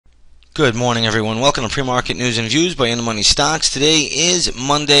Good morning, everyone. Welcome to Pre-Market News and Views by In the Money Stocks. Today is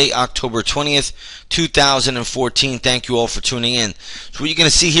Monday, October 20th, 2014. Thank you all for tuning in. So what you're going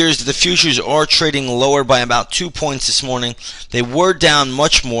to see here is that the futures are trading lower by about 2 points this morning. They were down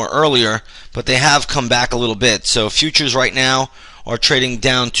much more earlier, but they have come back a little bit. So futures right now are trading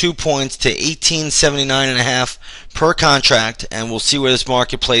down 2 points to 1879.5 per contract, and we'll see where this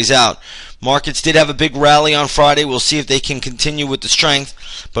market plays out. Markets did have a big rally on Friday. We'll see if they can continue with the strength.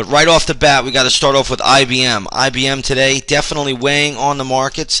 But right off the bat, we got to start off with IBM. IBM today definitely weighing on the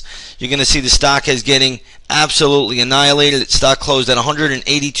markets. You're going to see the stock is getting absolutely annihilated. Its stock closed at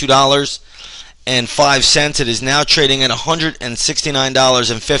 $182.05. It is now trading at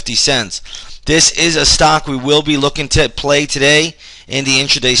 $169.50. This is a stock we will be looking to play today in the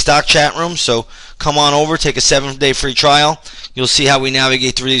intraday stock chat room. So come on over, take a 7-day free trial. You'll see how we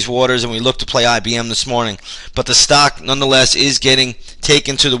navigate through these waters, and we look to play IBM this morning. But the stock, nonetheless, is getting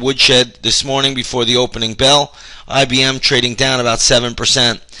taken to the woodshed this morning before the opening bell. IBM trading down about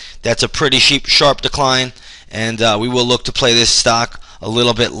 7%. That's a pretty sharp decline, and we will look to play this stock a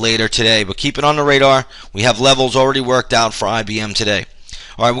little bit later today. But keep it on the radar. We have levels already worked out for IBM today.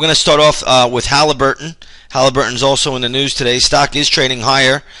 All right, we're going to start off with Halliburton. Halliburton's also in the news today. Stock is trading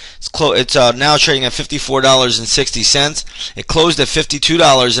higher. It's now trading at $54.60. It closed at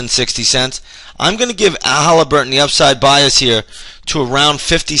 $52.60. I'm going to give Halliburton the upside bias here to around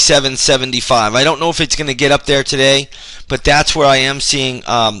 $57.75. I don't know if it's going to get up there today, but that's where I am seeing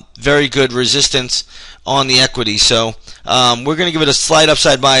very good resistance on the equity. So we're going to give it a slight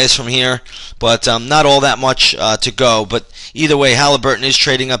upside bias from here, but not all that much to go. But either way, Halliburton is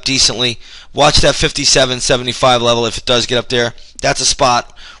trading up decently. Watch that $57.75 level. If it does get up there, that's a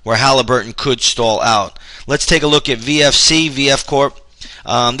spot where Halliburton could stall out. Let's take a look at VFC, VF Corp.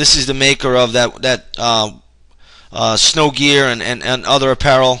 This is the maker of that snow gear and other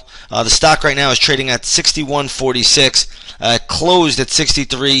apparel. The stock right now is trading at $61.46. Closed at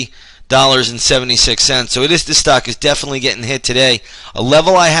 $63.76. So this stock is definitely getting hit today. A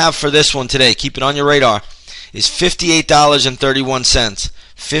level I have for this one today, keep it on your radar, is $58.31.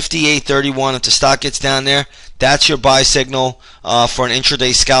 $58.31. If the stock gets down there, that's your buy signal for an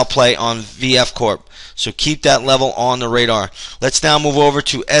intraday scalp play on VF Corp. So keep that level on the radar. Let's now move over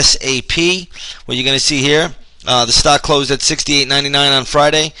to SAP. What you're going to see here, the stock closed at $68.99 on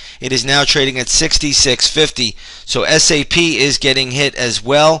Friday. It is now trading at $66.50. So SAP is getting hit as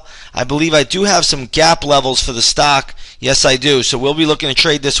well. I believe I do have some gap levels for the stock. Yes, I do. So we'll be looking to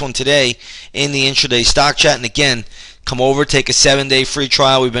trade this one today in the intraday stock chat. And again, come over, take a 7-day free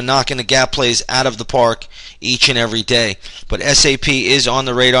trial. We've been knocking the gap plays out of the park each and every day. But SAP is on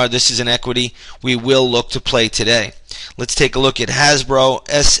the radar. This is an equity we will look to play today. Let's take a look at Hasbro.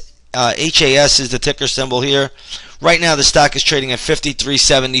 HAS is the ticker symbol here. Right now the stock is trading at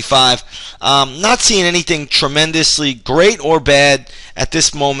 $53.75. Not seeing anything tremendously great or bad at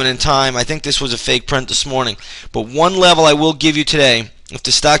this moment in time. I think this was a fake print this morning. But one level I will give you today, if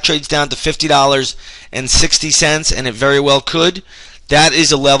the stock trades down to $50.60, and it very well could, that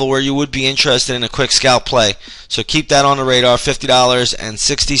is a level where you would be interested in a quick scalp play. So keep that on the radar,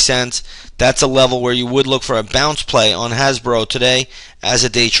 $50.60. That's a level where you would look for a bounce play on Hasbro today as a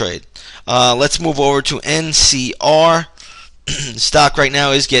day trade. Let's move over to NCR. Stock right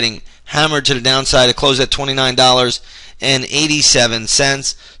now is getting hammered to the downside. It closed at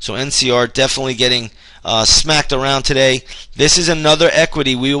 $29.87. So NCR definitely getting smacked around today. This is another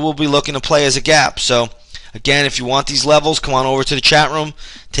equity we will be looking to play as a gap. So again, if you want these levels, come on over to the chat room.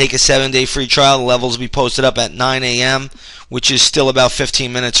 Take a 7-day free trial. The levels will be posted up at 9 a.m., which is still about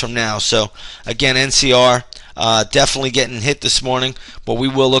 15 minutes from now. So again, NCR definitely getting hit this morning, but we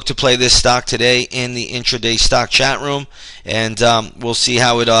will look to play this stock today in the intraday stock chat room, and we'll see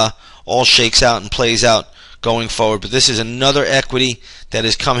how it all shakes out and plays out going forward. But this is another equity that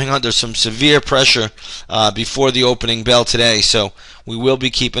is coming under some severe pressure before the opening bell today, so we will be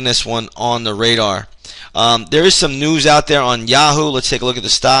keeping this one on the radar. There is some news out there on Yahoo. Let's take a look at the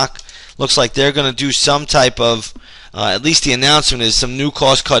stock. Looks like they're going to do some type of, at least the announcement is some new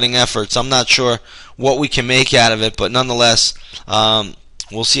cost-cutting efforts. I'm not sure what we can make out of it, but nonetheless,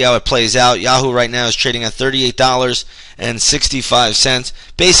 we'll see how it plays out. Yahoo right now is trading at $38.65,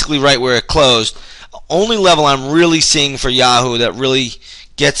 basically right where it closed. Only level I'm really seeing for Yahoo that really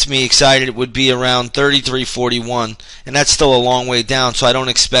gets me excited would be around $33.41, and that's still a long way down, so I don't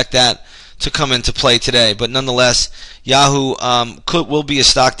expect that to come into play today. But nonetheless, Yahoo will be a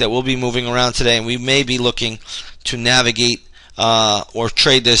stock that will be moving around today, and we may be looking to navigate or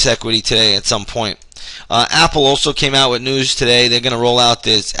trade this equity today at some point. Apple also came out with news today. They're going to roll out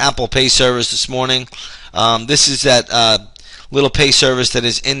this Apple Pay service this morning. This is that little pay service that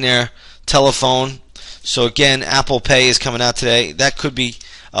is in their telephone. So again, Apple Pay is coming out today. That could be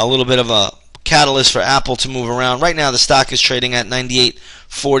a little bit of a catalyst for Apple to move around. Right now the stock is trading at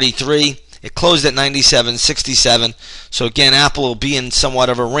 98.43. It closed at 97.67. So again, Apple will be in somewhat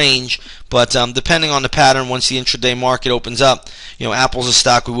of a range, but depending on the pattern, once the intraday market opens up, Apple's a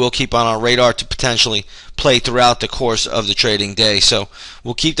stock we will keep on our radar to potentially play throughout the course of the trading day. So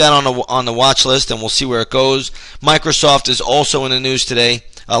we'll keep that on the watch list, and we'll see where it goes. Microsoft is also in the news today.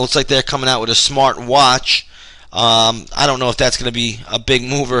 Looks like they're coming out with a smart watch. I don't know if that's going to be a big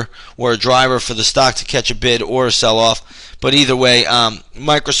mover or a driver for the stock to catch a bid or a sell-off. But either way,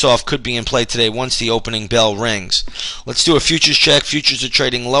 Microsoft could be in play today once the opening bell rings. Let's do a futures check. Futures are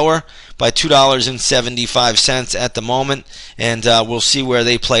trading lower by $2.75 at the moment, and we'll see where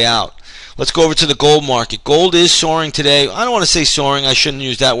they play out. Let's go over to the gold market. Gold is soaring today. I don't want to say soaring. I shouldn't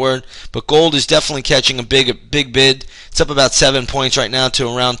use that word. But gold is definitely catching a big bid. It's up about 7 points right now to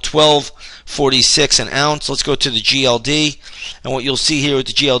around $12.46 an ounce. Let's go to the GLD. And what you'll see here with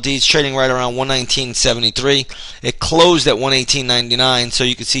the GLD, it's trading right around 119.73. It closed at 118.99. So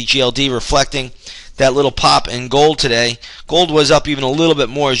you can see GLD reflecting that little pop in gold today. Gold was up even a little bit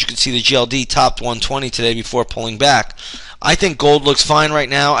more. As you can see, the GLD topped 120 today before pulling back. I think gold looks fine right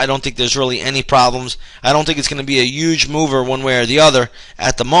now. I don't think there's really any problems. I don't think it's going to be a huge mover one way or the other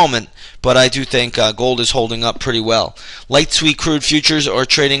at the moment, but I do think gold is holding up pretty well. Light sweet crude futures are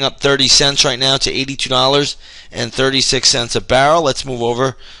trading up 30 cents right now to $82.36 a barrel. Let's move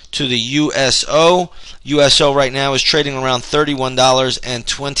over to the USO. USO right now is trading around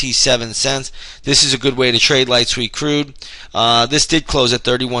 $31.27. This is a good way to trade light sweet crude. This did close at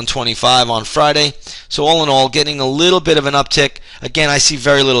 $31.25 on Friday. So all in all, getting a little bit of an uptick. Again, I see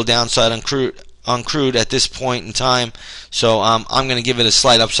very little downside on crude at this point in time. So I'm going to give it a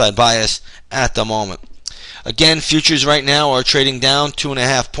slight upside bias at the moment. Again, futures right now are trading down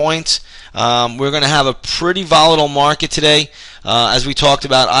 2.5 points. We're going to have a pretty volatile market today. As we talked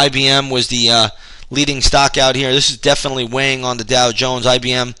about, IBM was the leading stock out here. This is definitely weighing on the Dow Jones.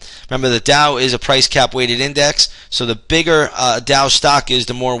 IBM, remember the Dow is a price cap weighted index, so the bigger Dow stock is,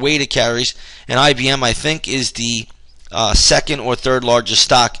 the more weight it carries. And IBM, I think, is the second or third largest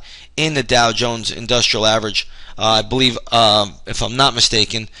stock in the Dow Jones Industrial Average. I believe, if I'm not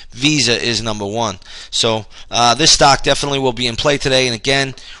mistaken, Visa is number one. So this stock definitely will be in play today. And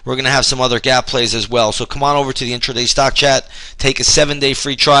again, we're going to have some other gap plays as well. So come on over to the intraday stock chat, take a 7-day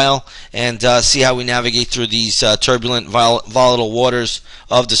free trial, and see how we navigate through these turbulent, volatile waters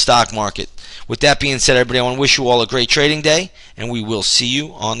of the stock market. With that being said, everybody, I want to wish you all a great trading day, and we will see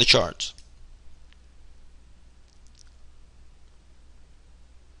you on the charts.